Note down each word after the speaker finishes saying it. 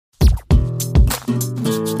Three,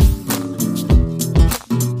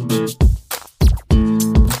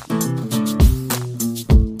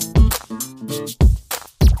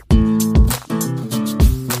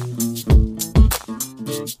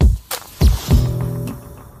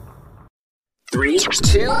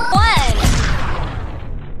 two, one.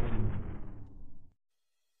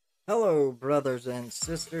 Hello, brothers and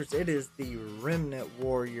sisters. It is the Remnant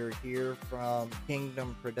Warrior here from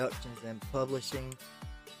Kingdom Productions and Publishing.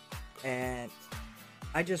 And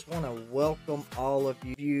I just want to welcome all of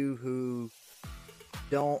you who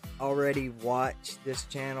don't already watch this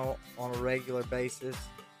channel on a regular basis.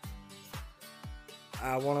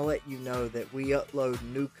 I want to let you know that we upload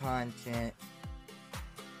new content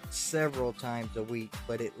several times a week,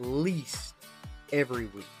 but at least every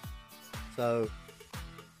week. So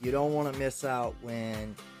you don't want to miss out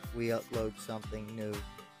when we upload something new.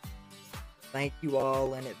 Thank you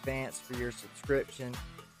all in advance for your subscription.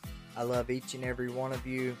 I love each and every one of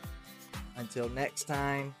you. Until next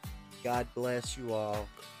time, God bless you all.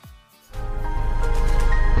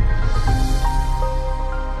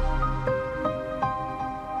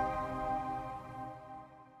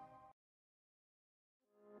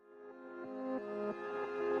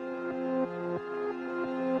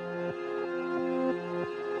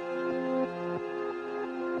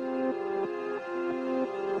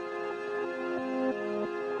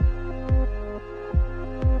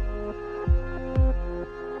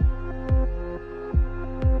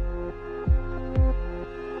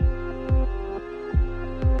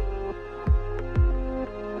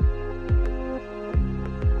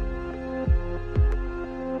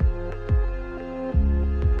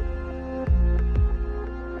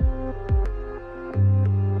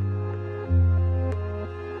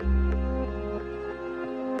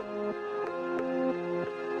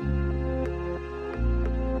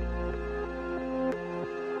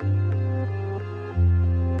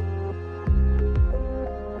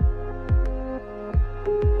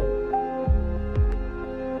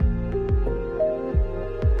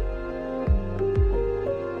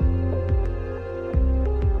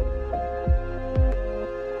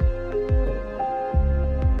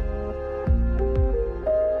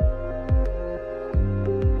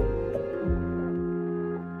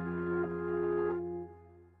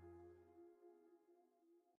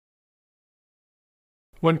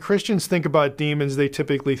 When Christians think about demons, they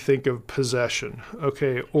typically think of possession,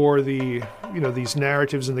 okay, or these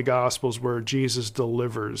narratives in the Gospels where Jesus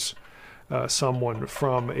delivers someone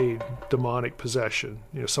from a demonic possession,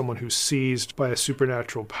 someone who's seized by a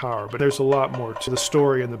supernatural power. But there's a lot more to the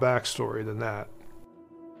story and the backstory than that.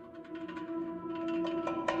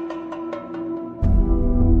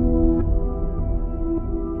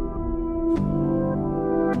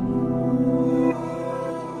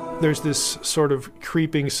 There's this sort of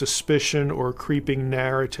creeping suspicion or creeping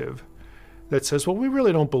narrative that says, well, we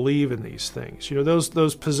really don't believe in these things.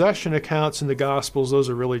 Those possession accounts in the Gospels, those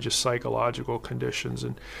are really just psychological conditions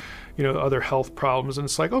and, other health problems. And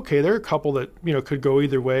it's like, okay, there are a couple that, could go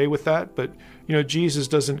either way with that. But, Jesus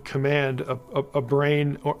doesn't command a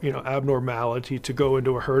brain or, abnormality to go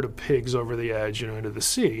into a herd of pigs over the edge, into the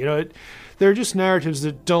sea. They're just narratives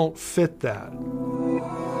that don't fit that.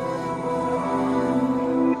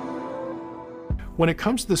 When it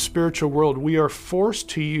comes to the spiritual world, we are forced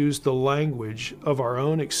to use the language of our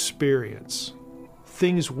own experience,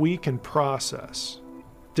 things we can process,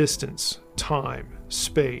 distance, time,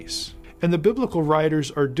 space. And the biblical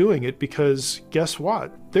writers are doing it because, guess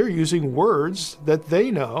what? They're using words that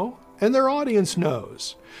they know and their audience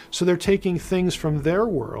knows. So they're taking things from their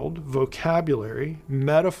world, vocabulary,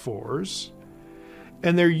 metaphors,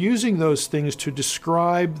 and they're using those things to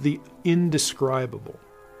describe the indescribable.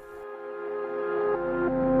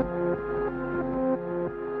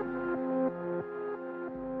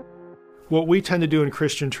 What we tend to do in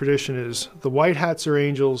Christian tradition is the white hats are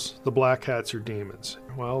angels, the black hats are demons.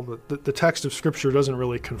 Well, the text of Scripture doesn't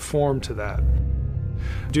really conform to that.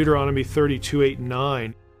 Deuteronomy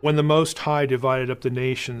 32:8-9, when the Most High divided up the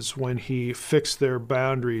nations, when he fixed their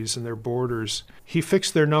boundaries and their borders, he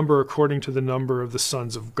fixed their number according to the number of the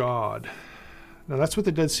sons of God. Now that's what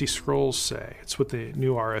the Dead Sea Scrolls say. It's what the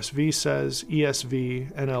new RSV says,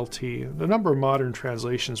 ESV, NLT. The number of modern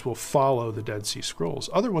translations will follow the Dead Sea Scrolls.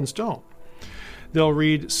 Other ones don't. They'll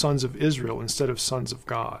read Sons of Israel instead of Sons of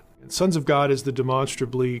God. And Sons of God is the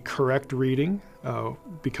demonstrably correct reading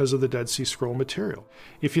because of the Dead Sea Scroll material.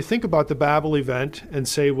 If you think about the Babel event and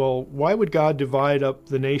say, well, why would God divide up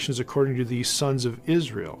the nations according to these Sons of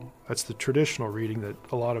Israel? That's the traditional reading that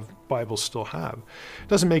a lot of Bibles still have. It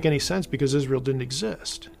doesn't make any sense because Israel didn't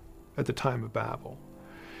exist at the time of Babel.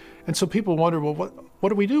 And so people wonder, well, what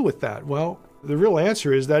do we do with that? Well, The real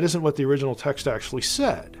answer is that isn't what the original text actually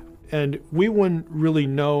said. And we wouldn't really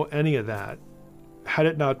know any of that had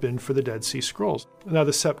it not been for the Dead Sea Scrolls. Now,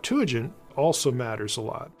 the Septuagint also matters a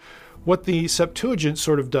lot. What the Septuagint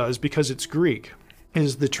sort of does, because it's Greek,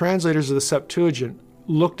 is the translators of the Septuagint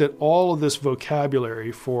looked at all of this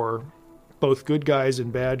vocabulary for both good guys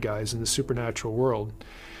and bad guys in the supernatural world.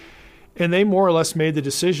 And they more or less made the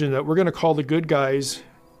decision that we're going to call the good guys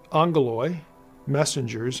angeloi,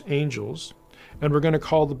 messengers, angels, and we're going to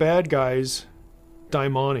call the bad guys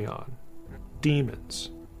daimonion, demons.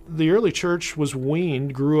 The early church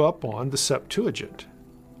grew up on the Septuagint.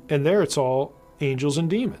 And there it's all angels and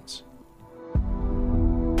demons.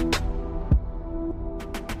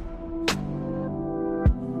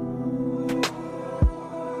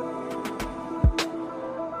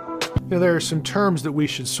 Now, there are some terms that we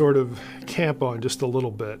should sort of camp on just a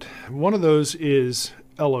little bit. One of those is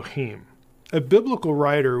Elohim. A biblical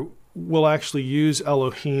writer will actually use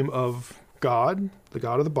Elohim of God, the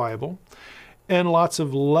God of the Bible, and lots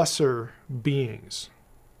of lesser beings.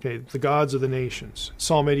 Okay, the gods of the nations.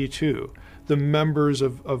 Psalm 82, the members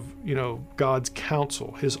of God's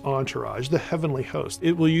council, his entourage, the heavenly host.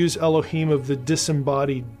 It will use Elohim of the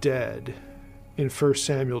disembodied dead in 1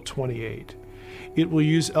 Samuel 28. It will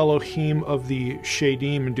use Elohim of the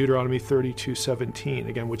Shadim in Deuteronomy 32:17,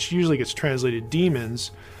 again, which usually gets translated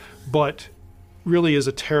demons, but really is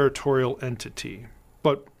a territorial entity.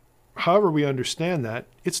 But however we understand that,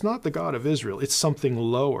 it's not the God of Israel. It's something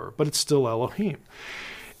lower, but it's still Elohim.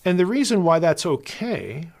 And the reason why that's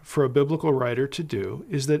okay for a biblical writer to do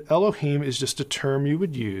is that Elohim is just a term you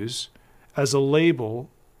would use as a label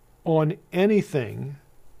on anything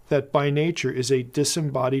that by nature is a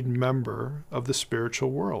disembodied member of the spiritual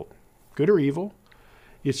world, good or evil.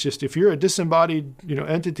 It's just if you're a disembodied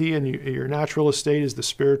entity and your natural estate is the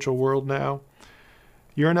spiritual world now,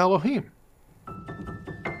 you're an Elohim.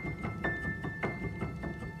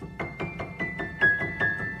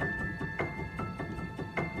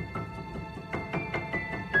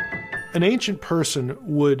 An ancient person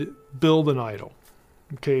would build an idol,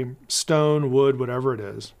 okay, stone, wood, whatever it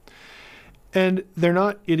is. And they're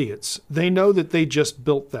not idiots. They know that they just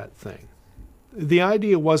built that thing. The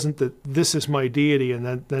idea wasn't that this is my deity and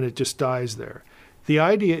then it just dies there. The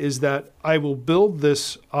idea is that I will build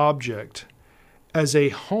this object as a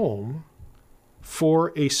home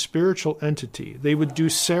for a spiritual entity. They would do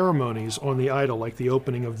ceremonies on the idol, like the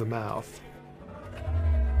opening of the mouth.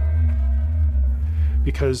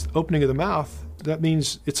 Because opening of the mouth, that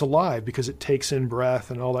means it's alive because it takes in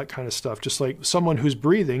breath and all that kind of stuff, just like someone who's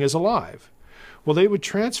breathing is alive. Well, they would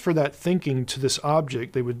transfer that thinking to this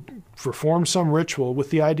object. They would perform some ritual with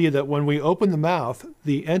the idea that when we open the mouth,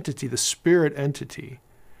 the entity, the spirit entity,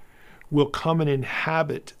 will come and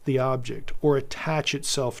inhabit the object or attach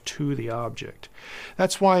itself to the object.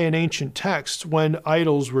 That's why in ancient texts, when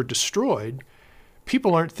idols were destroyed,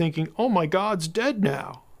 people aren't thinking, oh, my God's dead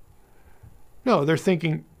now. No, they're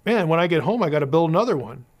thinking, man, when I get home, I got to build another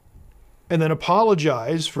one. And then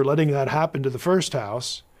apologize for letting that happen to the first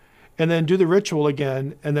house, and then do the ritual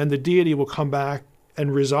again, and then the deity will come back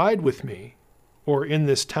and reside with me, or in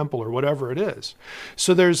this temple, or whatever it is.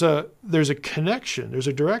 So there's a connection, there's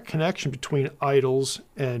a direct connection between idols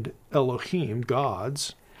and Elohim,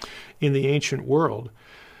 gods, in the ancient world.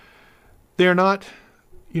 They're not,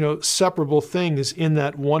 separable things in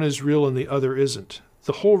that one is real and the other isn't.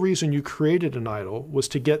 The whole reason you created an idol was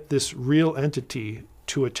to get this real entity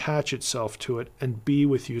to attach itself to it and be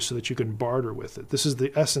with you so that you can barter with it. This is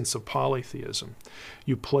the essence of polytheism.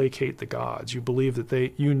 You placate the gods. You believe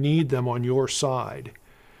that you need them on your side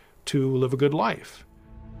to live a good life.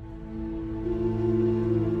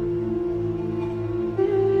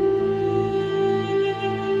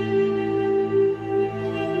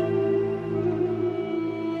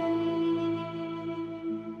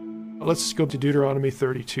 Let's go to Deuteronomy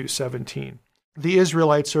 32:17. The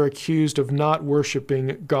Israelites are accused of not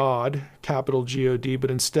worshiping God, capital G-O-D, but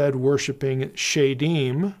instead worshiping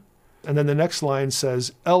Shadim. And then the next line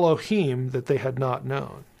says, Elohim, that they had not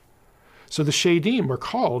known. So the Shadim are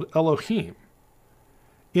called Elohim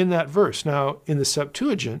in that verse. Now, in the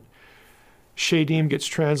Septuagint, Shadim gets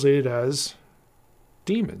translated as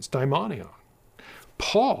demons, daimonion.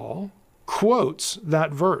 Paul quotes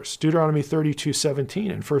that verse, Deuteronomy 32:17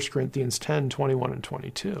 and 1 Corinthians 10:21 and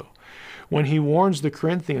 22, when he warns the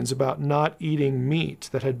Corinthians about not eating meat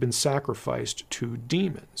that had been sacrificed to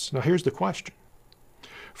demons. Now here's the question.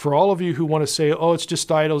 For all of you who want to say, oh, it's just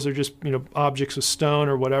idols, they're just objects of stone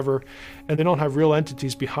or whatever, and they don't have real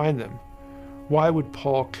entities behind them, why would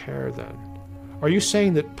Paul care then? Are you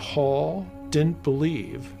saying that Paul didn't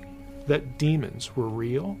believe that demons were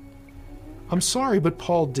real? I'm sorry, but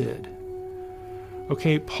Paul did.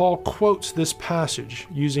 Okay, Paul quotes this passage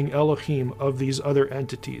using Elohim of these other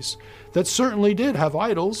entities that certainly did have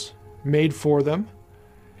idols made for them.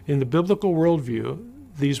 In the biblical worldview,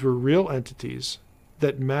 these were real entities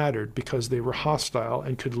that mattered because they were hostile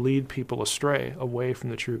and could lead people astray away from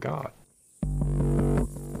the true God.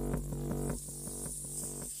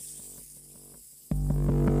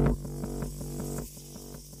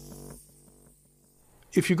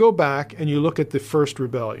 If you go back and you look at the first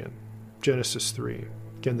rebellion, Genesis 3,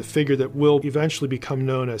 again, the figure that will eventually become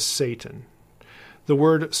known as Satan. The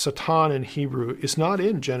word Satan in Hebrew is not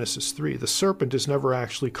in Genesis 3. The serpent is never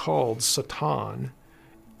actually called Satan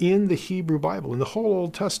in the Hebrew Bible, in the whole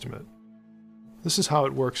Old Testament. This is how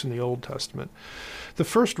it works in the Old Testament. The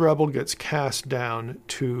first rebel gets cast down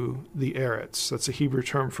to the Eretz. That's a Hebrew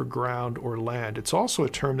term for ground or land. It's also a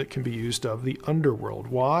term that can be used of the underworld.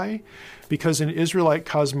 Why? Because in Israelite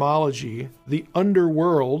cosmology, the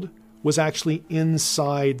underworld was actually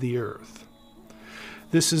inside the earth.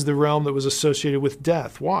 This is the realm that was associated with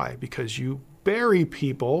death. Why? Because you bury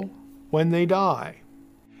people when they die.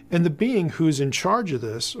 And the being who's in charge of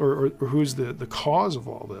this, or who's the cause of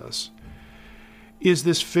all this, is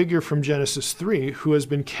this figure from Genesis 3 who has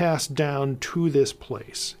been cast down to this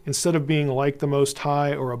place. Instead of being like the Most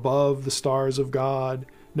High or above the stars of God,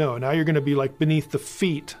 no, now you're going to be like beneath the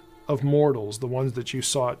feet of mortals, the ones that you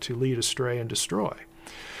sought to lead astray and destroy.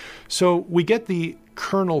 So we get the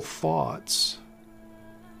kernel thoughts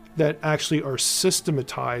that actually are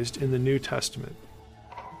systematized in the New Testament.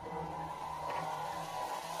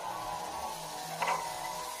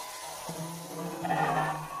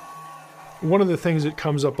 One of the things that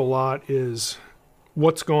comes up a lot is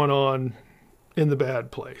what's going on in the bad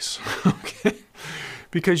place. Okay?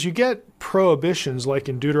 Because you get prohibitions, like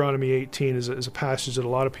in Deuteronomy 18 is a passage that a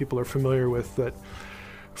lot of people are familiar with, that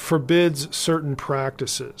forbids certain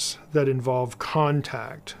practices that involve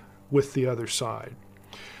contact with the other side.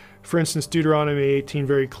 For instance, Deuteronomy 18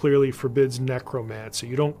 very clearly forbids necromancy.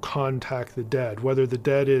 You don't contact the dead, whether the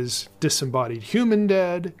dead is disembodied human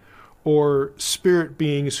dead or spirit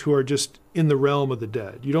beings who are just in the realm of the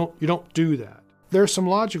dead. You don't do that. There are some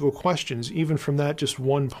logical questions, even from that just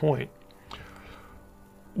one point.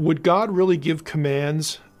 Would God really give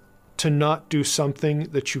commands to not do something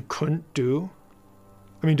that you couldn't do?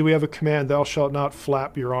 I mean, do we have a command, thou shalt not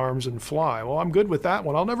flap your arms and fly? Well, I'm good with that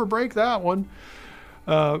one. I'll never break that one.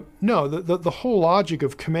 No, the whole logic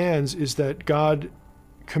of commands is that God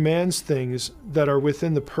commands things that are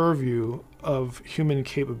within the purview of human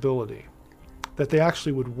capability, that they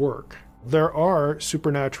actually would work. There are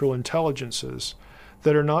supernatural intelligences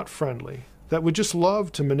that are not friendly, that would just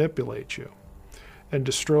love to manipulate you and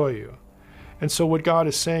destroy you. And so what God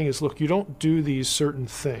is saying is, look, you don't do these certain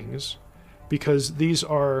things because these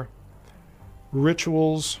are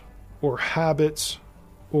rituals or habits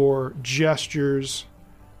or gestures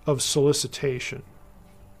of solicitation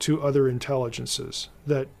to other intelligences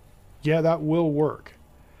that, yeah, that will work.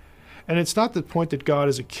 And it's not the point that God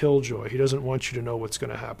is a killjoy. He doesn't want you to know what's going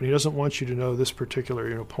to happen. He doesn't want you to know this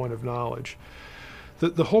particular, point of knowledge.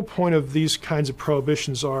 The whole point of these kinds of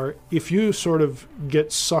prohibitions are, if you sort of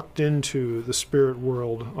get sucked into the spirit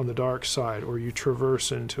world on the dark side, or you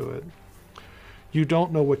traverse into it, you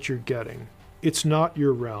don't know what you're getting. It's not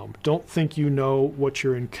your realm. Don't think you know what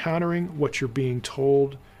you're encountering, what you're being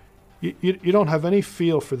told. You don't have any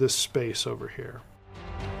feel for this space over here.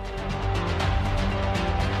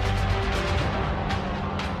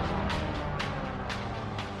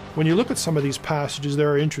 When you look at some of these passages,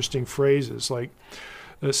 there are interesting phrases, like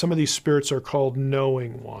some of these spirits are called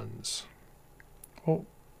knowing ones. Well,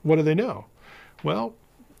 what do they know? Well,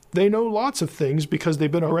 they know lots of things because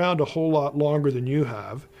they've been around a whole lot longer than you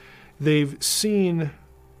have. They've seen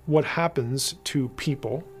what happens to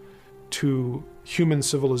people, to human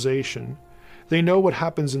civilization. They know what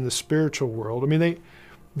happens in the spiritual world. I mean,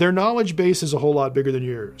 their knowledge base is a whole lot bigger than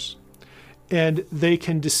yours. And they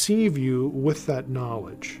can deceive you with that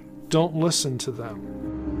knowledge. Don't listen to them.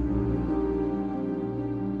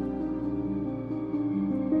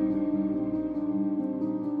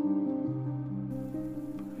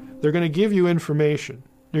 They're going to give you information.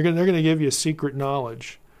 They're going to give you secret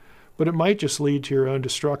knowledge. But it might just lead to your own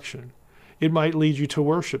destruction. It might lead you to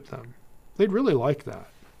worship them. They'd really like that.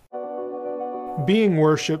 Being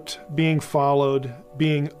worshipped, being followed,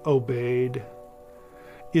 being obeyed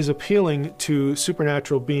is appealing to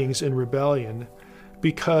supernatural beings in rebellion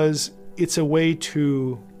because it's a way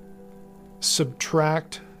to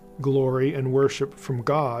subtract glory and worship from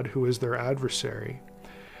God, who is their adversary,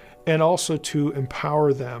 and also to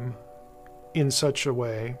empower them in such a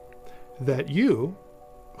way that you,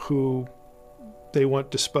 who they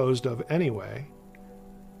want disposed of anyway,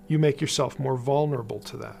 you make yourself more vulnerable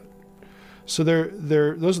to that. So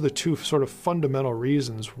those are the two sort of fundamental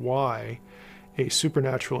reasons why a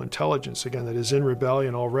supernatural intelligence, again, that is in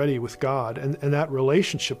rebellion already with God, and that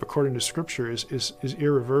relationship, according to Scripture, is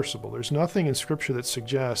irreversible. There's nothing in Scripture that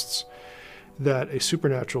suggests that a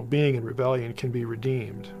supernatural being in rebellion can be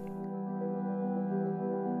redeemed.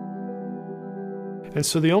 And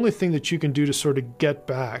so the only thing that you can do to sort of get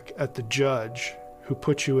back at the judge who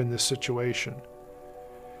put you in this situation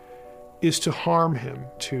is to harm him,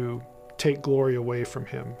 to take glory away from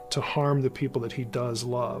him, to harm the people that he does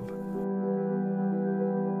love.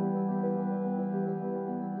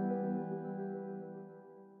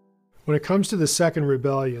 When it comes to the second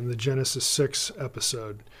rebellion, the Genesis 6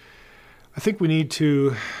 episode, I think we need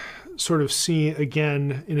to sort of see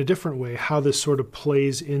again in a different way how this sort of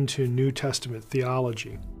plays into New Testament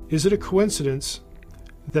theology. Is it a coincidence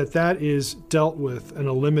that that is dealt with and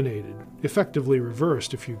eliminated, effectively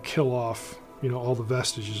reversed if you kill off, all the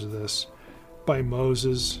vestiges of this, by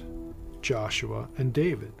Moses, Joshua, and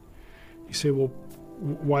David? You say, well,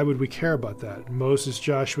 why would we care about that? Moses,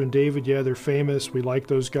 Joshua, and David, yeah, they're famous. We like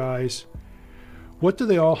those guys. What do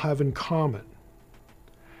they all have in common?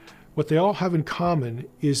 What they all have in common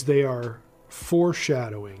is they are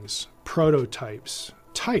foreshadowings, prototypes,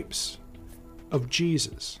 types of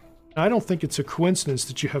Jesus. I don't think it's a coincidence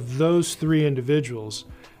that you have those three individuals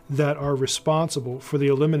that are responsible for the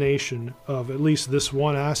elimination of at least this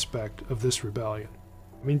one aspect of this rebellion.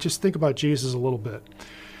 I mean, just think about Jesus a little bit.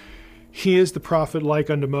 He is the prophet like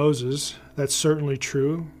unto Moses. That's certainly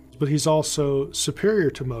true. But he's also superior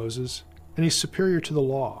to Moses, and he's superior to the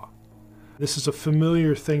law. This is a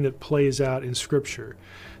familiar thing that plays out in Scripture.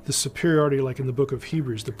 The superiority, like in the book of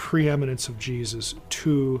Hebrews, the preeminence of Jesus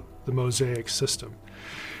to the Mosaic system.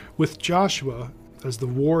 With Joshua as the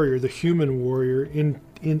warrior, the human warrior, in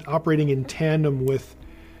operating in tandem with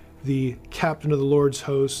the captain of the Lord's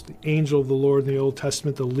host, the angel of the Lord in the Old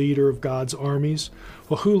Testament, the leader of God's armies.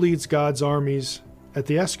 Well, who leads God's armies at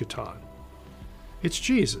the eschaton? It's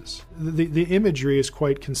Jesus. The imagery is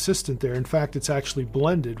quite consistent there. In fact, it's actually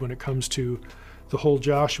blended when it comes to the whole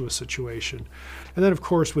Joshua situation. And then, of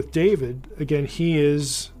course, with David, again, he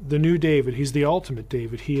is the new David. He's the ultimate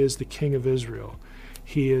David. He is the king of Israel.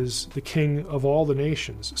 He is the king of all the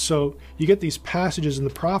nations. So you get these passages in the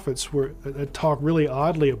prophets that talk really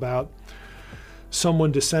oddly about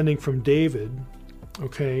someone descending from David,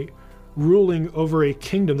 ruling over a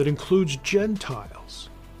kingdom that includes Gentiles.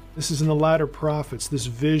 This is in the latter prophets, this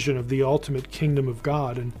vision of the ultimate kingdom of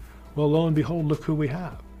God. And, well, lo and behold, look who we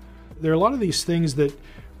have. There are a lot of these things that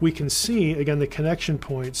we can see, again, the connection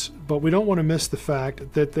points, but we don't want to miss the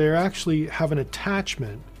fact that they actually have an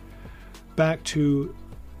attachment back to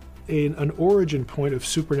an origin point of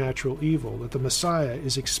supernatural evil that the Messiah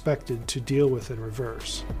is expected to deal with and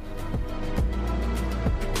reverse.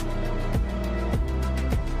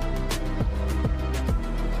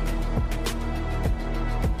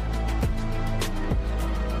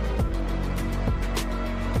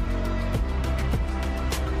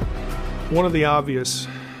 One of the obvious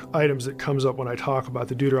items that comes up when I talk about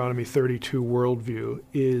the Deuteronomy 32 worldview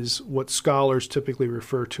is what scholars typically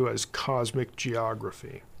refer to as cosmic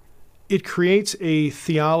geography. It creates a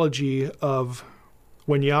theology of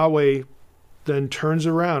when Yahweh then turns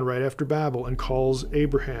around right after Babel and calls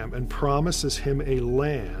Abraham and promises him a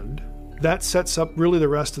land, that sets up really the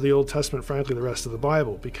rest of the Old Testament, frankly, the rest of the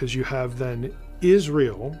Bible, because you have then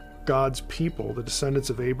Israel, God's people, the descendants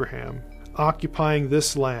of Abraham, occupying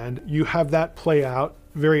this land. You have that play out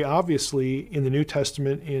very obviously in the New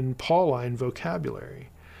Testament in Pauline vocabulary.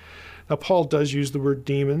 Now, Paul does use the word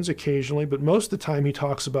demons occasionally, but most of the time he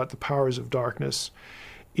talks about the powers of darkness.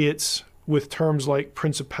 It's with terms like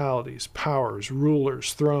principalities, powers,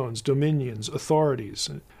 rulers, thrones, dominions, authorities.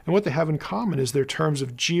 And what they have in common is their terms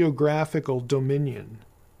of geographical dominion.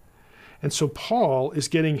 And so Paul is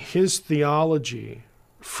getting his theology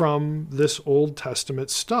from this Old Testament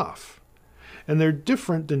stuff. And they're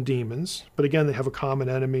different than demons, but again, they have a common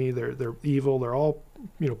enemy. They're evil. They're all,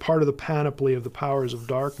 part of the panoply of the powers of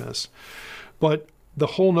darkness. But the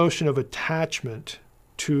whole notion of attachment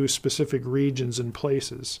to specific regions and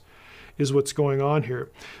places is what's going on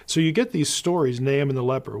here. So you get these stories, Naaman the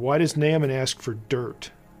leper. Why does Naaman ask for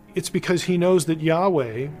dirt? It's because he knows that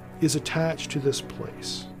Yahweh is attached to this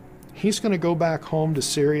place. He's going to go back home to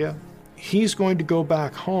Syria. He's going to go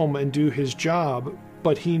back home and do his job,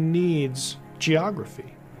 but he needs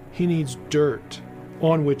geography. He needs dirt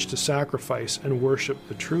on which to sacrifice and worship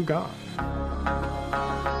the true God.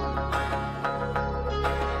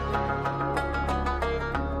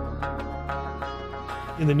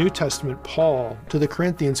 In the New Testament, Paul, to the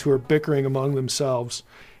Corinthians who are bickering among themselves,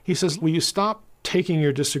 he says, will you stop taking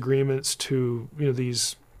your disagreements to,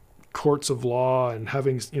 these courts of law and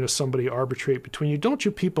having, somebody arbitrate between you? Don't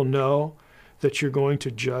you people know that you're going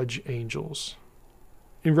to judge angels?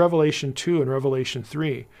 In Revelation 2 and Revelation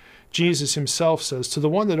 3, Jesus himself says, to the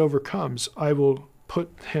one that overcomes, I will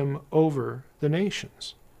put him over the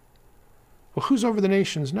nations. Well, who's over the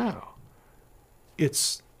nations now?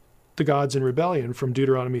 It's the gods in rebellion from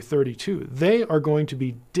Deuteronomy 32. They are going to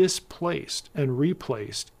be displaced and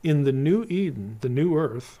replaced in the new Eden, the new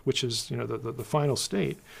earth, which is the final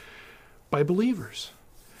state, by believers.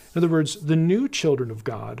 In other words, the new children of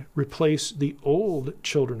God replace the old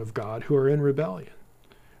children of God who are in rebellion.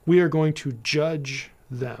 We are going to judge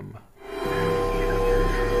them.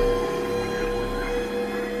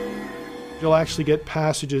 You'll actually get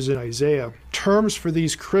passages in Isaiah, terms for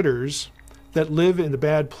these critters that live in the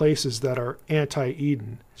bad places that are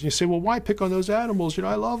anti-Eden. You say, well, why pick on those animals?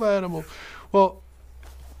 I love animals. Well,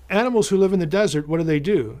 animals who live in the desert, what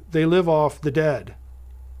do? They live off the dead.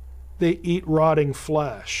 They eat rotting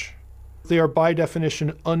flesh. They are by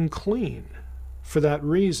definition unclean for that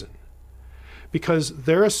reason, because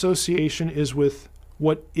their association is with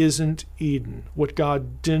what isn't Eden, what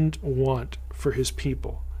God didn't want for his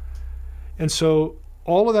people. And so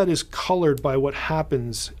all of that is colored by what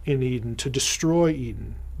happens in Eden to destroy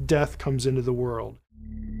Eden. Death comes into the world.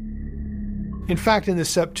 In fact, in the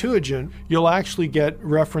Septuagint, you'll actually get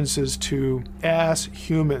references to ass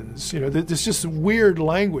humans. There's just weird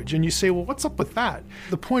language. And you say, well, what's up with that?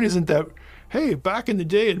 The point isn't that, hey, back in the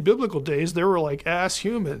day, in biblical days, there were like ass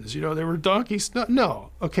humans. There were donkeys. No.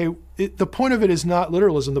 Okay, the point of it is not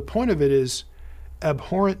literalism. The point of it is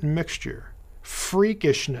abhorrent mixture,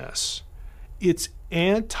 freakishness. It's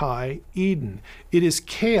anti-Eden. It is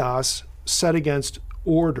chaos set against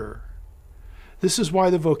order. This is why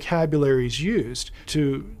the vocabulary is used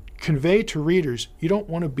to convey to readers, you don't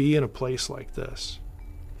want to be in a place like this.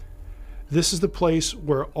 This is the place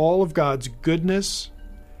where all of God's goodness,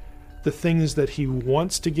 the things that he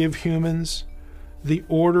wants to give humans, the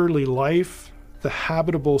orderly life, the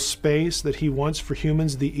habitable space that he wants for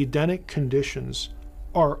humans, the Edenic conditions,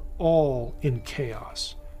 are all in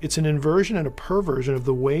chaos. It's an inversion and a perversion of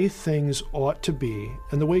the way things ought to be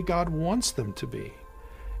and the way God wants them to be.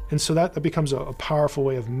 And so that becomes a powerful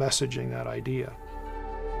way of messaging that idea.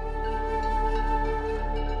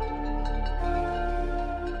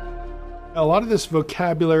 A lot of this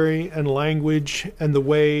vocabulary and language and the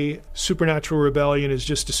way supernatural rebellion is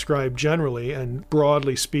just described generally and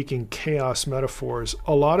broadly speaking chaos metaphors,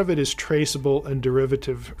 a lot of it is traceable and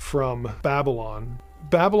derivative from Babylon.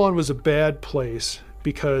 Babylon was a bad place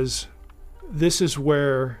because this is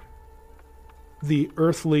where the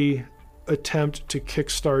earthly attempt to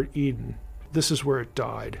kickstart Eden, this is where it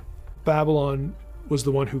died. Babylon was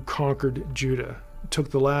the one who conquered Judah, took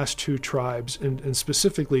the last two tribes, and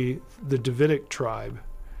specifically the Davidic tribe,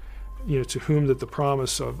 to whom that the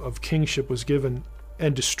promise of kingship was given,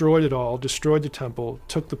 and destroyed it all, destroyed the temple,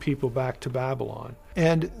 took the people back to Babylon.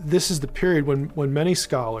 And this is the period when many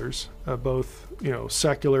scholars, both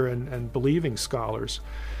secular and believing scholars,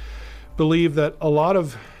 believe that a lot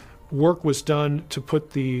of work was done to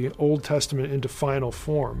put the Old Testament into final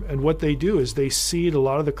form. And what they do is they seed a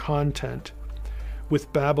lot of the content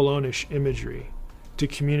with Babylonish imagery to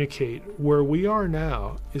communicate where we are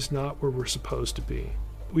now is not where we're supposed to be.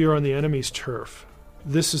 We are on the enemy's turf.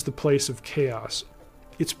 This is the place of chaos.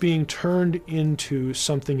 It's being turned into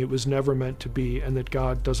something it was never meant to be and that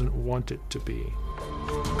God doesn't want it to be.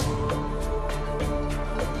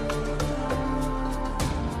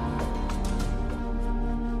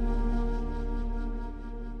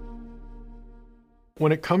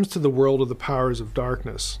 When it comes to the world of the powers of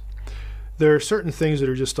darkness, there are certain things that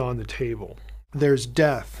are just on the table. There's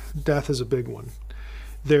death. Death is a big one.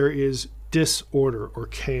 There is disorder or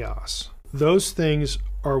chaos. Those things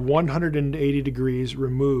are 180 degrees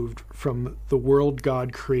removed from the world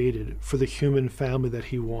God created for the human family that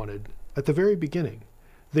he wanted at the very beginning.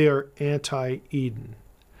 They are anti-Eden.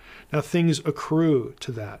 Now things accrue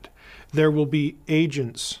to that. There will be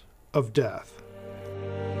agents of death.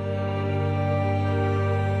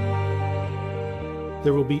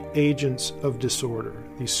 There will be agents of disorder,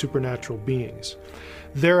 these supernatural beings.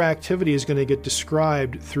 Their activity is going to get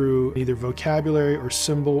described through either vocabulary or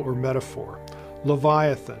symbol or metaphor.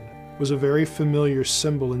 Leviathan was a very familiar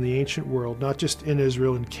symbol in the ancient world, not just in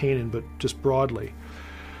Israel and Canaan, but just broadly.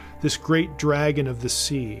 This great dragon of the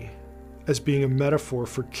sea as being a metaphor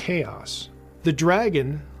for chaos. The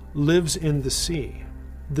dragon lives in the sea.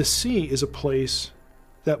 The sea is a place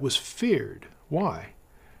that was feared. Why?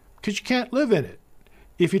 Because you can't live in it.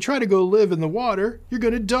 If you try to go live in the water, you're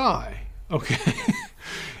going to die. Okay?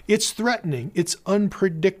 It's threatening. It's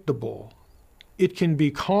unpredictable. It can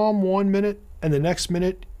be calm one minute, and the next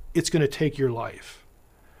minute, it's going to take your life.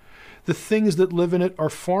 The things that live in it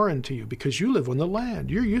are foreign to you because you live on the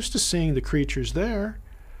land. You're used to seeing the creatures there.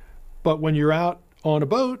 But when you're out on a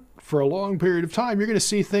boat for a long period of time, you're going to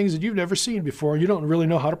see things that you've never seen before, and you don't really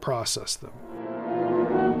know how to process them.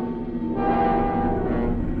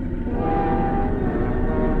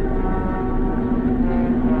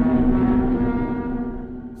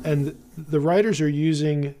 And the writers are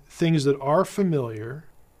using things that are familiar,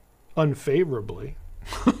 unfavorably,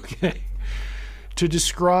 okay, to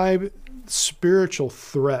describe spiritual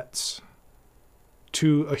threats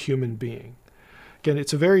to a human being. Again,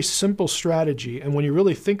 it's a very simple strategy, and when you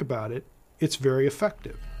really think about it, it's very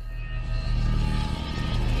effective.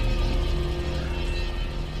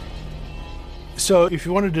 So if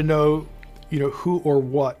you wanted to know, who or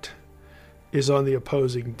what is on the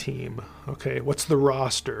opposing team, okay, what's the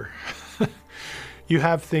roster? You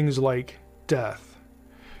have things like death.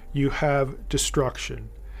 You have destruction.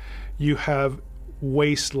 You have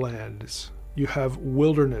wastelands. You have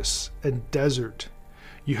wilderness and desert.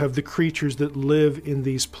 You have the creatures that live in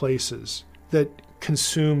these places that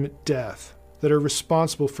consume death, that are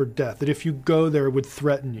responsible for death, that if you go there would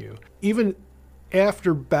threaten you. Even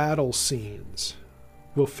after battle scenes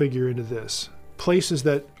will figure into this. Places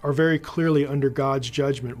that are very clearly under God's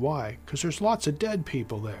judgment. Why? Because there's lots of dead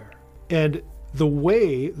people there. And the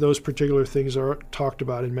way those particular things are talked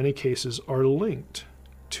about in many cases are linked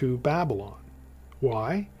to Babylon.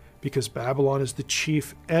 Why? Because Babylon is the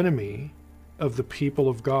chief enemy of the people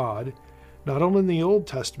of God, not only in the Old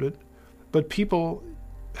Testament, but people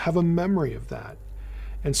have a memory of that.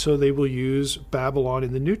 And so they will use Babylon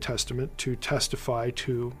in the New Testament to testify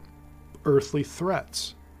to earthly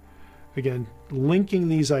threats. Again, linking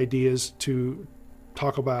these ideas to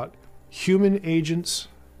talk about human agents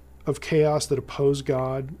of chaos that oppose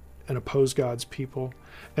God and oppose God's people,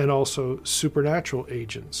 and also supernatural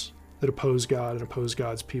agents that oppose God and oppose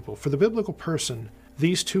God's people. For the biblical person,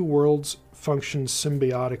 these two worlds function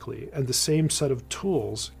symbiotically, and the same set of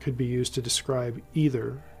tools could be used to describe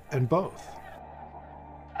either and both.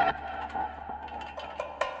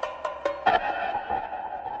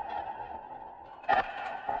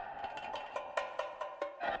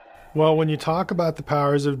 Well, when you talk about the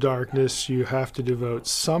powers of darkness, you have to devote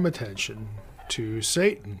some attention to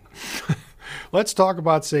Satan. Let's talk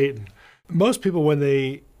about Satan. Most people, when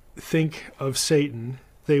they think of Satan,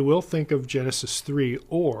 they will think of Genesis 3,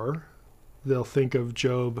 or they'll think of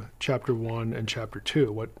Job chapter 1 and chapter 2,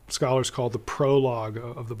 what scholars call the prologue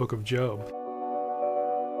of the book of Job.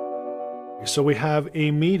 So we have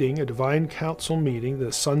a meeting, a divine council meeting.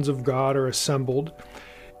 The sons of God are assembled,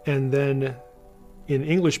 and then in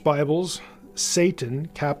English Bibles, Satan,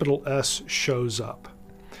 capital S, shows up.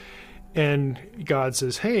 And God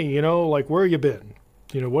says, hey, where you been?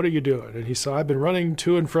 What are you doing? And he said, I've been running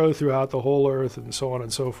to and fro throughout the whole earth, and so on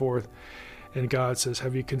and so forth. And God says,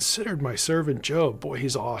 have you considered my servant Job? Boy,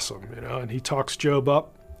 he's awesome, and he talks Job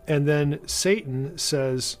up. And then Satan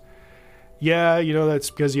says, yeah,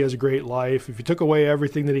 that's because he has a great life. If you took away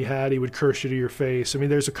everything that he had, he would curse you to your face. I mean,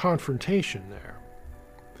 there's a confrontation there.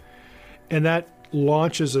 And that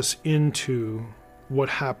launches us into what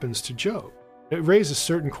happens to Job. It raises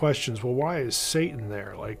certain questions. Well, why is Satan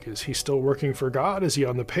there? Is he still working for God? Is he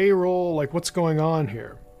on the payroll? What's going on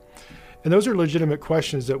here? And those are legitimate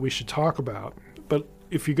questions that we should talk about. But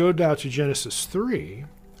if you go down to Genesis 3,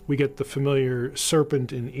 we get the familiar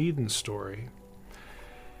serpent in Eden story.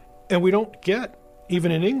 And we don't get,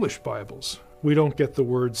 even in English Bibles, we don't get the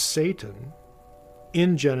word Satan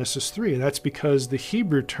in Genesis 3, and that's because the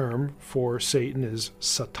Hebrew term for Satan is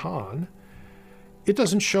Satan. It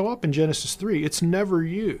doesn't show up in Genesis 3. It's never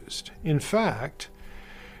used. In fact,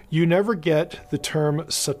 you never get the term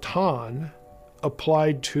Satan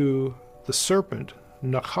applied to the serpent,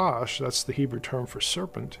 Nachash, that's the Hebrew term for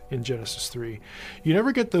serpent in Genesis 3. You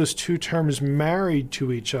never get those two terms married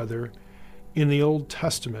to each other in the Old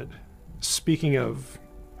Testament, speaking of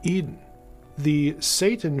Eden. The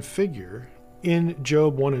Satan figure in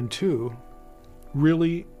Job 1 and 2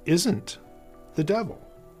 really isn't the devil.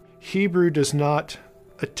 Hebrew does not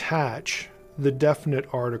attach the definite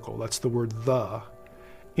article, that's the word the,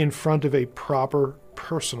 in front of a proper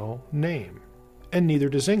personal name, and neither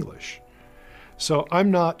does English. So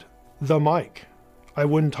I'm not the Mike. I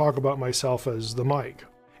wouldn't talk about myself as the Mike.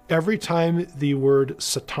 Every time the word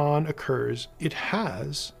Satan occurs, it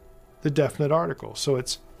has the definite article. So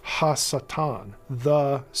it's ha-Satan,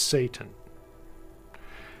 the Satan.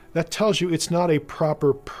 That tells you it's not a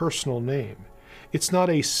proper personal name. It's not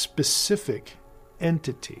a specific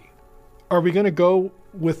entity. Are we going to go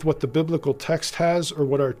with what the biblical text has or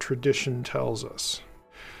what our tradition tells us?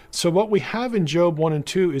 So what we have in Job 1 and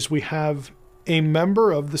 2 is we have a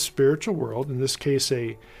member of the spiritual world, in this case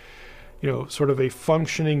sort of a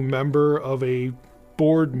functioning member of a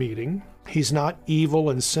board meeting. He's not evil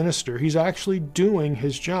and sinister. He's actually doing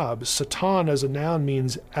his job. Satan as a noun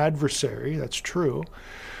means adversary. That's true.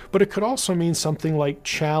 But it could also mean something like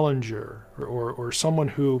challenger or someone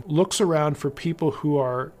who looks around for people who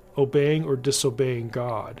are obeying or disobeying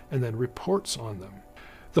God and then reports on them.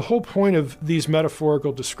 The whole point of these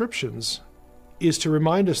metaphorical descriptions is to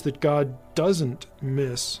remind us that God doesn't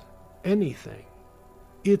miss anything.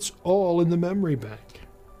 It's all in the memory bank.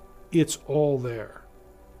 It's all there.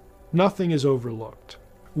 Nothing is overlooked.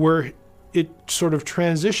 Where it sort of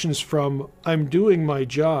transitions from I'm doing my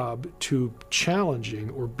job to challenging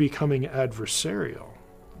or becoming adversarial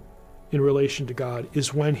in relation to God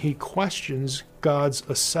is when he questions God's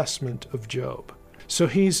assessment of Job. So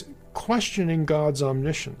he's questioning God's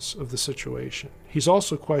omniscience of the situation. He's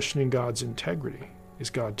also questioning God's integrity. Is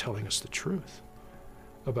God telling us the truth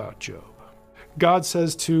about Job? God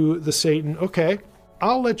says to the Satan, okay,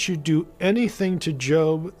 I'll let you do anything to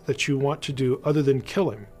Job that you want to do other than kill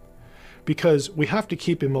him, because we have to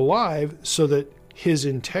keep him alive so that his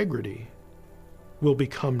integrity will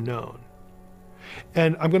become known.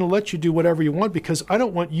 And I'm going to let you do whatever you want because I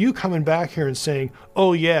don't want you coming back here and saying,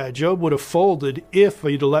 oh yeah, Job would have folded if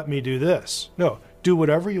you'd let me do this. No, do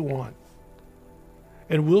whatever you want.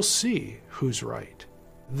 And we'll see who's right.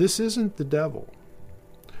 This isn't the devil.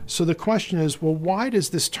 So the question is, well, why does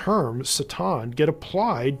this term, Satan, get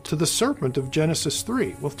applied to the serpent of Genesis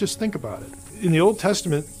 3? Well, just think about it. In the Old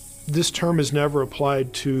Testament, this term is never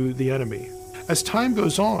applied to the enemy. As time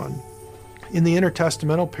goes on, in the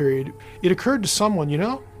intertestamental period, it occurred to someone, you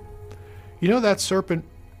know that serpent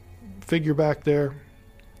figure back there?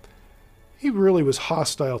 He really was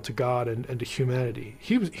hostile to God and to humanity.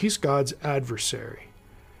 He's God's adversary.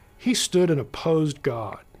 He stood and opposed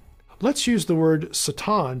God. Let's use the word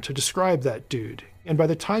Satan to describe that dude. And by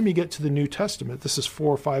the time you get to the New Testament, this is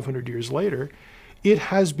 400 or 500 years later, it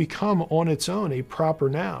has become on its own a proper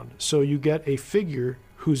noun. So you get a figure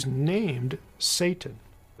who's named Satan.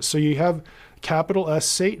 So you have capital S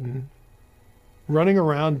Satan running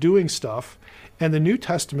around doing stuff, and the New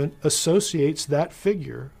Testament associates that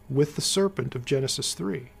figure with the serpent of Genesis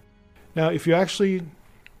 3. Now, if you actually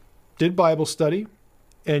did Bible study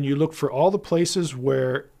and you look for all the places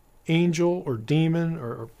where angel or demon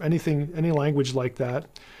or anything, any language like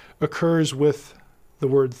that occurs with the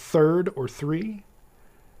word third or three,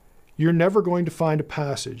 you're never going to find a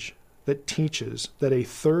passage that teaches that a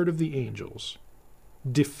third of the angels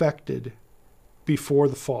defected before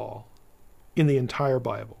the fall in the entire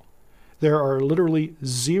Bible. There are literally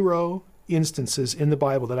 0 instances in the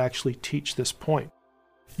Bible that actually teach this point.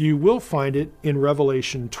 You will find it in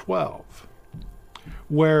Revelation 12,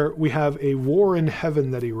 where we have a war in heaven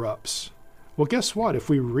that erupts. Well, guess what? If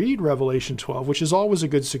we read Revelation 12, which is always a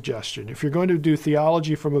good suggestion, if you're going to do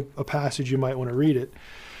theology from a passage, you might want to read it.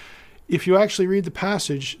 If you actually read the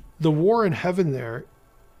passage, the war in heaven there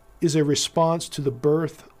is a response to the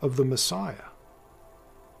birth of the Messiah,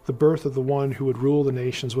 the birth of the one who would rule the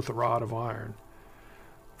nations with a rod of iron.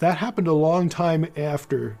 That happened a long time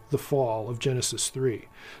after the fall of Genesis 3.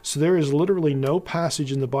 So there is literally no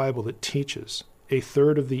passage in the Bible that teaches a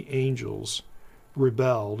third of the angels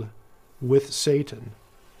rebelled with Satan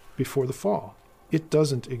before the fall. It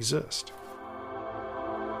doesn't exist.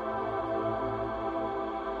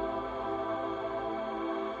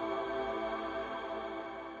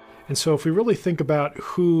 And so if we really think about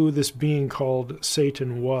who this being called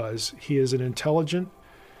Satan was, he is an intelligent,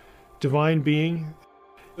 divine being.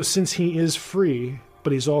 Since he is free,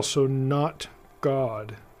 but he's also not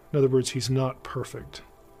God. In other words, he's not perfect.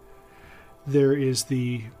 There is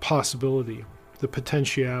the possibility, the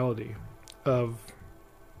potentiality of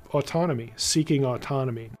autonomy, seeking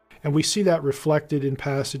autonomy. And we see that reflected in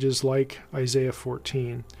passages like Isaiah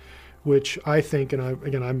 14, which I think, and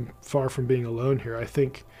I'm far from being alone here, I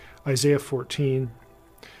think Isaiah 14,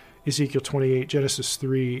 Ezekiel 28, Genesis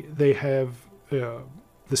 3, they have the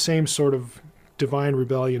same sort of divine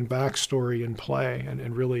rebellion backstory in play.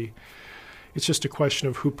 And really, it's just a question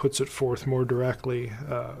of who puts it forth more directly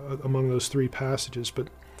among those 3 passages. But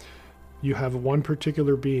you have one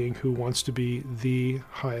particular being who wants to be the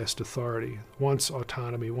highest authority, wants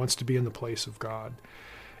autonomy, wants to be in the place of God,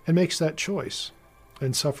 and makes that choice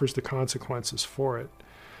and suffers the consequences for it.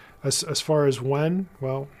 As far as when,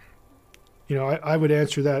 well, I would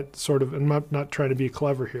answer that sort of, and I'm not trying to be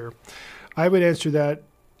clever here. I would answer that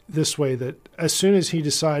this way, that as soon as he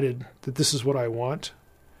decided that this is what I want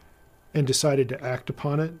and decided to act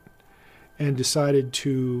upon it and decided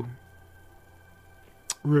to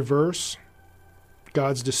reverse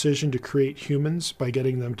God's decision to create humans by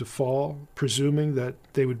getting them to fall, presuming that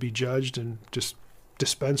they would be judged and just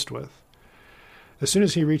dispensed with, as soon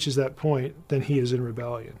as he reaches that point, then he is in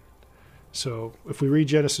rebellion. So if we read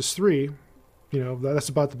Genesis 3, that's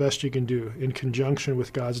about the best you can do in conjunction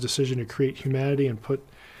with God's decision to create humanity and put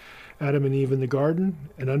Adam and Eve in the garden,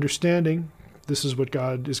 and understanding this is what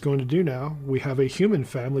God is going to do now. We have a human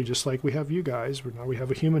family just like we have you guys. Now we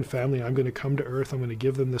have a human family. I'm going to come to earth. I'm going to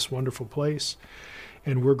give them this wonderful place,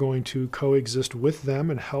 and we're going to coexist with them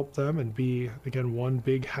and help them and be, again, one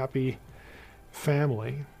big happy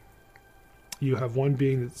family. You have one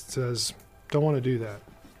being that says, don't want to do that.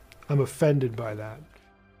 I'm offended by that.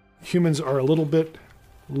 Humans are a little bit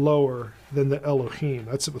lower than the Elohim.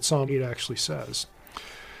 That's what Psalm 8 actually says,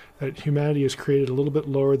 that humanity is created a little bit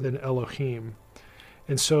lower than Elohim.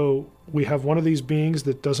 And so we have one of these beings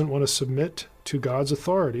that doesn't want to submit to God's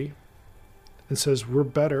authority and says, we're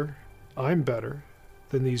better, I'm better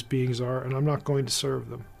than these beings are, and I'm not going to serve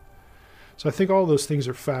them. So I think all those things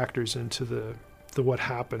are factors into the what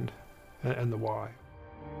happened and the why.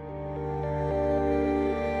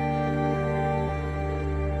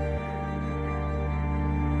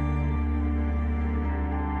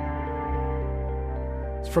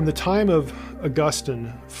 From the time of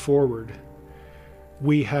Augustine forward,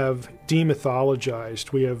 we have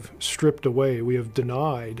demythologized, we have stripped away, we have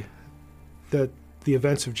denied that the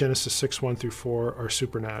events of Genesis 6, 1 through 4 are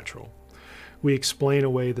supernatural. We explain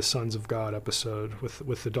away the sons of God episode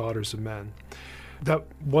with the daughters of men. That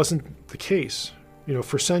wasn't the case,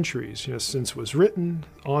 for centuries, since it was written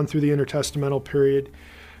on through the intertestamental period.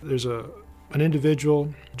 There's an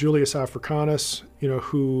individual, Julius Africanus,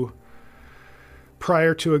 who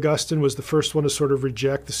prior to Augustine was the first one to sort of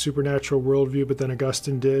reject the supernatural worldview, but then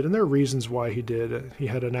Augustine did, and there are reasons why he did. He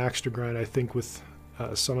had an axe to grind, I think, with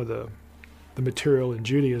some of the material in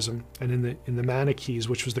Judaism and in the Manichees,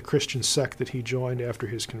 which was the Christian sect that he joined after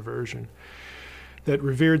his conversion, that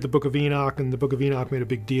revered the Book of Enoch, and the Book of Enoch made a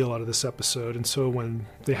big deal out of this episode. And so when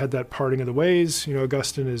they had that parting of the ways,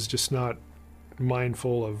 Augustine is just not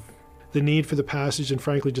mindful of the need for the passage and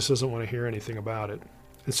frankly just doesn't want to hear anything about it.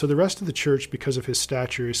 And so the rest of the church, because of his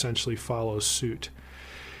stature, essentially follows suit.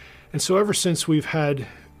 And so ever since we've had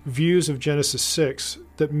views of Genesis 6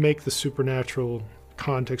 that make the supernatural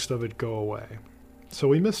context of it go away. So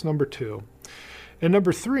we miss number 2. And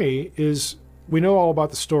number 3 is we know all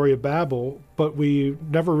about the story of Babel, but we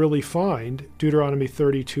never really find Deuteronomy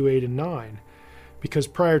 32, 8, and 9. Because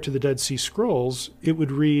prior to the Dead Sea Scrolls, it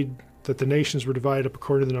would read that the nations were divided up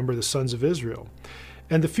according to the number of the sons of Israel.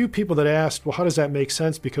 And the few people that asked, well, how does that make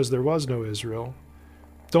sense because there was no Israel,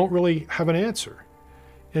 don't really have an answer.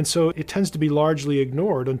 And so it tends to be largely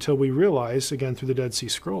ignored until we realize, again, through the Dead Sea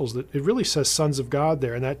Scrolls, that it really says sons of God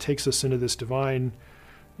there, and that takes us into this divine,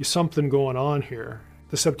 something going on here.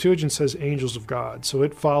 The Septuagint says angels of God, so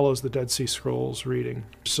it follows the Dead Sea Scrolls reading.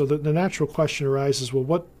 So the natural question arises,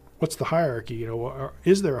 well, what's the hierarchy?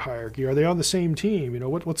 Is there a hierarchy? Are they on the same team?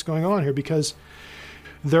 What's going on here? Because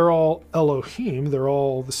they're all Elohim, they're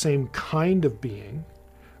all the same kind of being,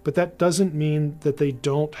 but that doesn't mean that they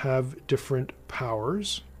don't have different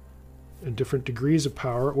powers and different degrees of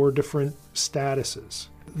power or different statuses.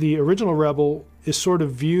 The original rebel is sort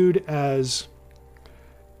of viewed as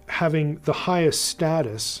having the highest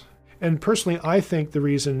status, and personally I think the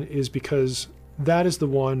reason is because that is the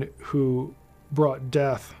one who brought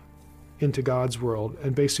death into God's world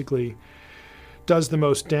and basically does the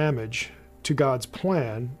most damage to God's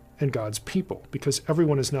plan and God's people, because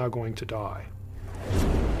everyone is now going to die.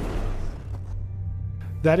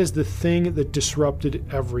 That is the thing that disrupted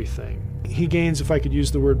everything. He gains, if I could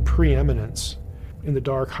use the word, preeminence in the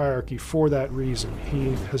dark hierarchy for that reason.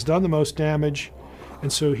 He has done the most damage,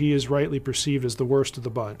 and so he is rightly perceived as the worst of the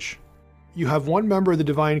bunch. You have one member of the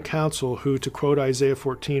divine council who, to quote Isaiah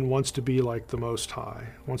 14, wants to be like the Most High,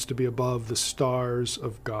 wants to be above the stars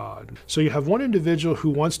of God. So you have one individual who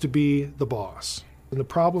wants to be the boss. And the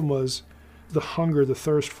problem was the hunger, the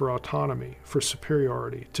thirst for autonomy, for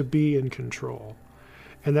superiority, to be in control.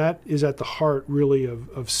 And that is at the heart, really,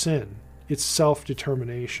 of sin. It's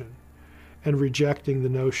self-determination and rejecting the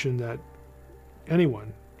notion that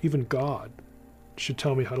anyone, even God, should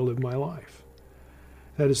tell me how to live my life.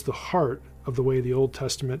 That is the heart of the way the Old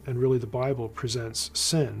Testament and really the Bible presents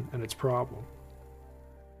sin and its problem.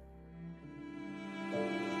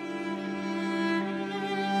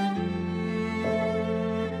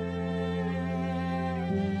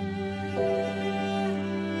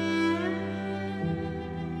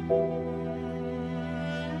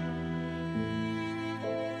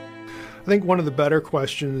 I think one of the better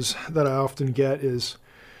questions that I often get is,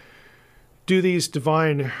 do these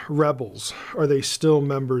divine rebels, are they still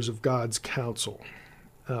members of God's council?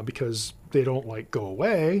 Because they don't go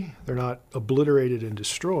away. They're not obliterated and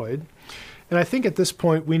destroyed. And I think at this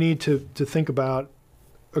point we need to think about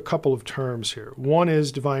a couple of terms here. One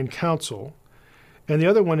is divine council, and the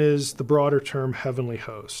other one is the broader term heavenly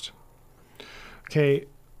host. Okay,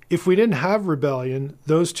 if we didn't have rebellion,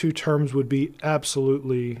 those two terms would be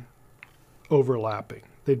absolutely overlapping.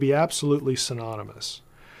 They'd be absolutely synonymous.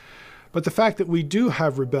 But the fact that we do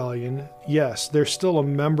have rebellion, yes, they're still a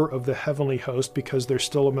member of the heavenly host because they're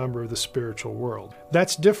still a member of the spiritual world.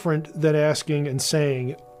 That's different than asking and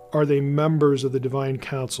saying, are they members of the divine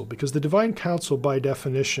council? Because the divine council, by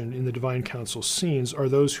definition, in the divine council scenes, are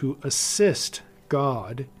those who assist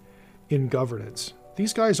God in governance.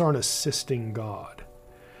 These guys aren't assisting God.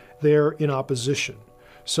 They're in opposition.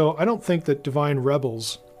 So I don't think that divine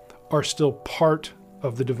rebels are still part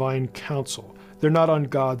of the divine council. They're not on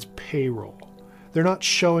God's payroll. They're not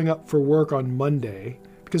showing up for work on Monday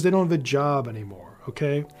because they don't have a job anymore,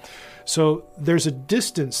 okay? So there's a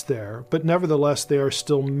distance there, but nevertheless, they are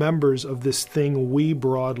still members of this thing we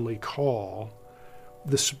broadly call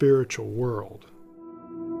the spiritual world.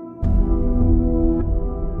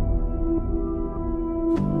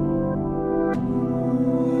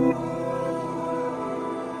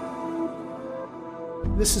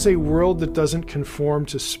 This is a world that doesn't conform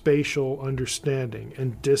to spatial understanding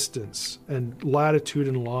and distance and latitude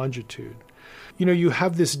and longitude. You know, you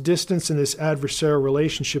have this distance and this adversarial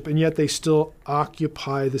relationship, and yet they still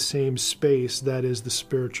occupy the same space that is the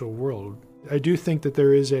spiritual world. I do think that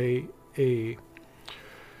there is a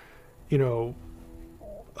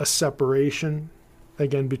separation,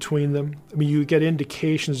 again, between them. I mean, you get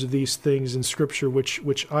indications of these things in Scripture,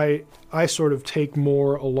 which I sort of take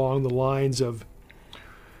more along the lines of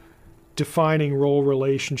defining role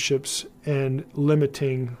relationships and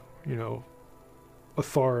limiting,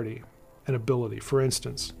 authority and ability. For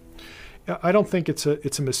instance, I don't think it's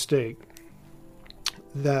a mistake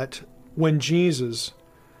that when Jesus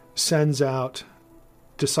sends out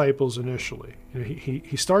disciples initially,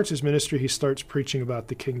 he starts his ministry, he starts preaching about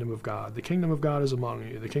the kingdom of God. The kingdom of God is among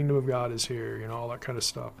you. The kingdom of God is here, all that kind of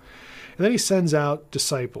stuff. And then he sends out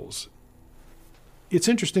disciples. It's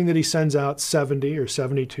interesting that he sends out 70 or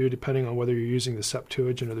 72, depending on whether you're using the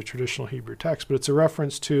Septuagint or the traditional Hebrew text, but it's a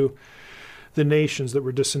reference to the nations that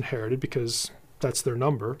were disinherited because that's their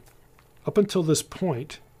number. Up until this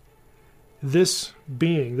point, this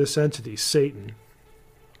being, this entity, Satan,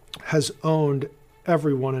 has owned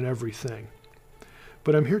everyone and everything.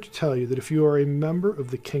 But I'm here to tell you that if you are a member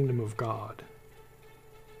of the kingdom of God,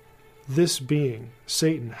 this being,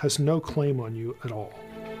 Satan, has no claim on you at all.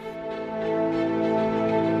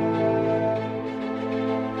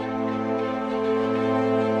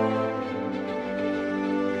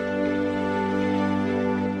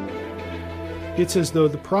 It's as though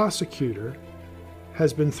the prosecutor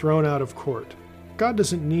has been thrown out of court. God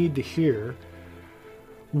doesn't need to hear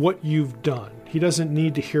what you've done. He doesn't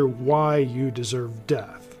need to hear why you deserve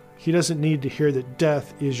death. He doesn't need to hear that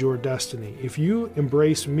death is your destiny. If you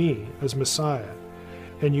embrace me as Messiah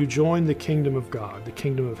and you join the kingdom of God, the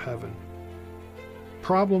kingdom of heaven,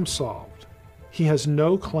 problem solved. He has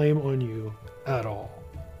no claim on you at all.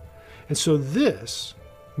 And so this,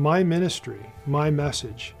 my ministry, my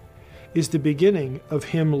message, is the beginning of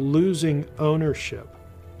him losing ownership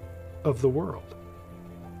of the world.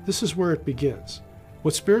 This is where it begins.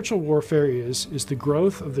 What spiritual warfare is the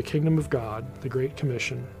growth of the kingdom of God, the Great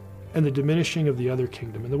Commission, and the diminishing of the other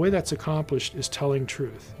kingdom. And the way that's accomplished is telling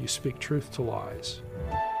truth. You speak truth to lies.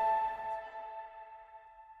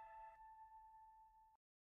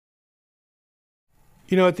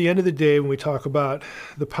 At the end of the day, when we talk about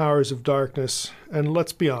the powers of darkness, and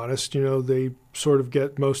let's be honest, they sort of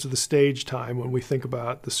get most of the stage time when we think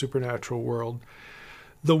about the supernatural world.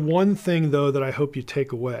 The one thing, though, that I hope you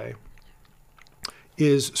take away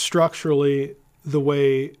is structurally the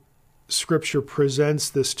way Scripture presents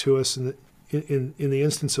this to us in the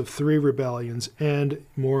instance of 3 rebellions, and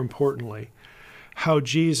more importantly, how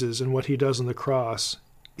Jesus and what he does on the cross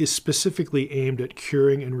is specifically aimed at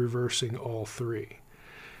curing and reversing all 3.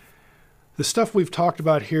 The stuff we've talked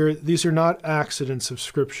about here, these are not accidents of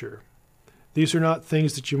Scripture. These are not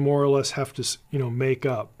things that you more or less have to, make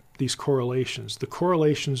up, these correlations. The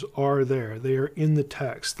correlations are there. They are in the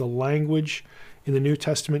text. The language in the New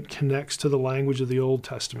Testament connects to the language of the Old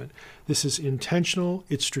Testament. This is intentional,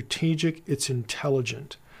 it's strategic, it's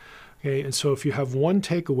intelligent. Okay, and so if you have one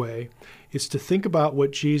takeaway, it's to think about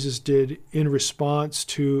what Jesus did in response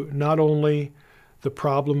to not only the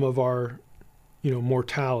problem of our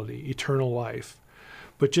mortality, eternal life,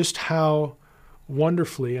 but just how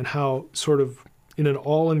wonderfully and how sort of in an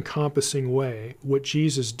all-encompassing way what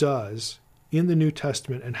Jesus does in the New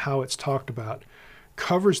Testament and how it's talked about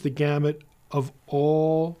covers the gamut of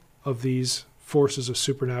all of these forces of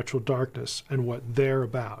supernatural darkness and what they're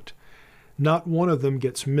about. Not one of them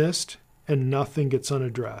gets missed and nothing gets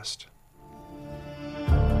unaddressed.